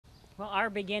Well,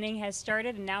 our beginning has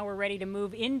started, and now we're ready to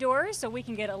move indoors so we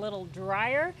can get a little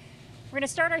drier. We're going to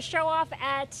start our show off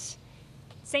at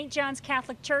St. John's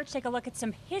Catholic Church, take a look at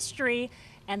some history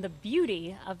and the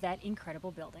beauty of that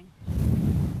incredible building.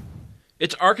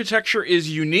 Its architecture is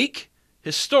unique,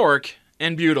 historic,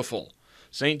 and beautiful.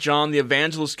 St. John the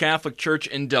Evanglist Catholic Church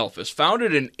in Delphos,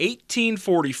 founded in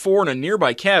 1844 in a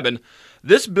nearby cabin,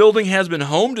 this building has been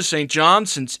home to St. John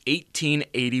since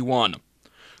 1881.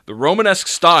 The Romanesque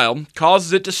style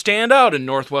causes it to stand out in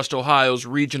Northwest Ohio's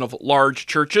region of large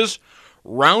churches.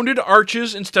 Rounded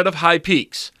arches instead of high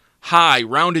peaks, high,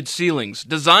 rounded ceilings,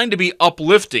 designed to be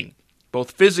uplifting,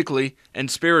 both physically and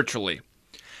spiritually,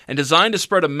 and designed to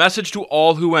spread a message to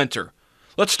all who enter.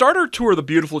 Let's start our tour of the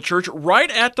beautiful church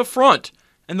right at the front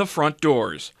and the front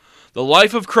doors. The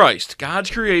life of Christ,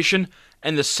 God's creation,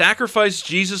 and the sacrifice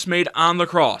Jesus made on the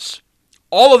cross.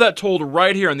 All of that told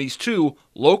right here on these two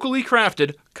locally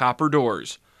crafted copper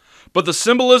doors. But the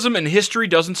symbolism and history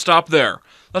doesn't stop there.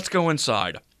 Let's go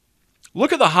inside.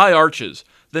 Look at the high arches,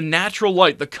 the natural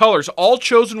light, the colors, all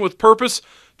chosen with purpose,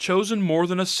 chosen more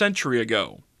than a century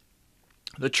ago.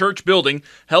 The church building,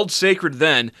 held sacred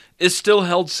then, is still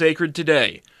held sacred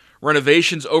today.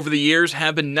 Renovations over the years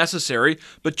have been necessary,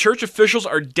 but church officials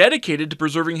are dedicated to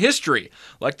preserving history,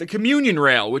 like the communion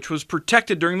rail, which was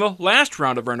protected during the last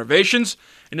round of renovations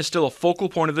and is still a focal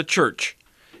point of the church.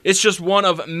 It's just one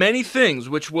of many things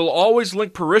which will always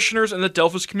link parishioners and the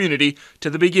Delphos community to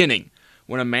the beginning,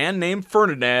 when a man named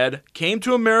Ferdinand came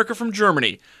to America from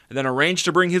Germany and then arranged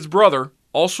to bring his brother,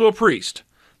 also a priest.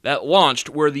 That launched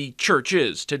where the church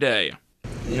is today.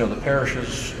 You know, the parish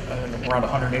is around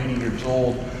 180 years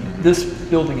old. This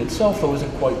building itself, though,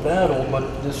 isn't quite that old,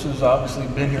 but this has obviously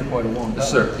been here quite a long time.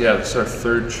 This is our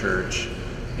third church,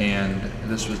 and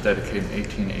this was dedicated in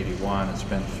 1881. It's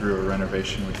been through a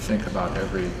renovation, we think, about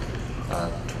every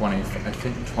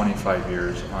 25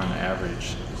 years on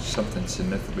average. Something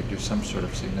significant, we do some sort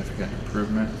of significant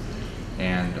improvement,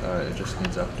 and it just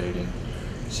needs updating.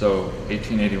 So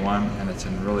 1881, and it's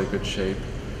in really good shape,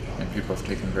 and people have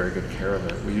taken very good care of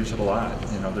it. We use it a lot.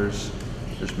 You know, there's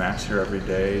mass here every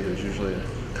day. There's usually a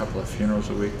couple of funerals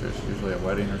a week. There's usually a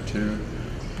wedding or two.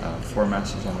 4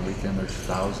 masses on the weekend. There's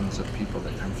thousands of people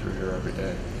that come through here every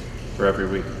day, or every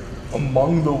week.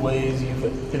 Among the ways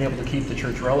you've been able to keep the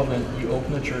church relevant, you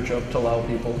open the church up to allow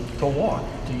people to walk,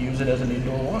 to use it as an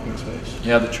indoor walking space.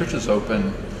 Yeah, the church is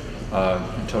open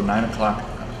until 9 o'clock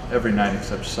every night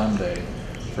except Sunday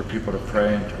for people to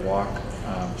pray and to walk.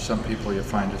 Some people you'll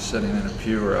find just sitting in a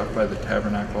pew or up by the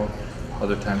tabernacle.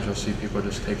 Other times you'll see people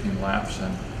just taking laps,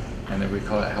 and then we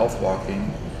call it health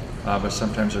walking. But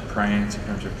sometimes they're praying,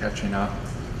 sometimes they're catching up,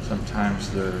 sometimes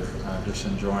they're just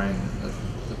enjoying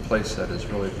the place that is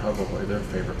really probably their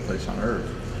favorite place on earth.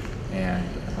 And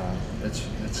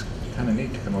it's kind of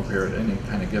neat to come over here at any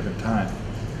kind of given time,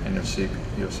 and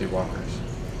you'll see walkers.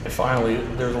 And finally,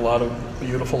 there's a lot of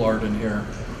beautiful art in here.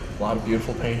 A lot of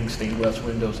beautiful paintings, stained glass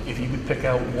windows. If you could pick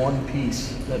out one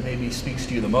piece that maybe speaks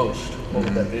to you the most, what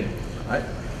would that be?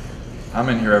 I'm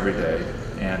in here every day,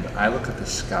 and I look at the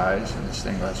skies and the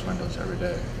stained glass windows every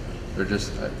day. They're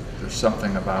just there's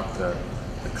something about the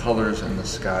colors and the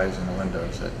skies and the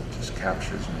windows that just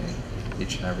captures me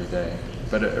each and every day.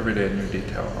 But every day a new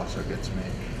detail also gets me.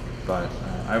 But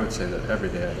I would say that every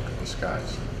day I look at the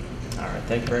skies. All right,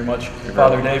 thank you very much.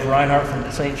 Father Dave Reinhardt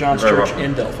from St. John's Church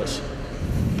in Delphos.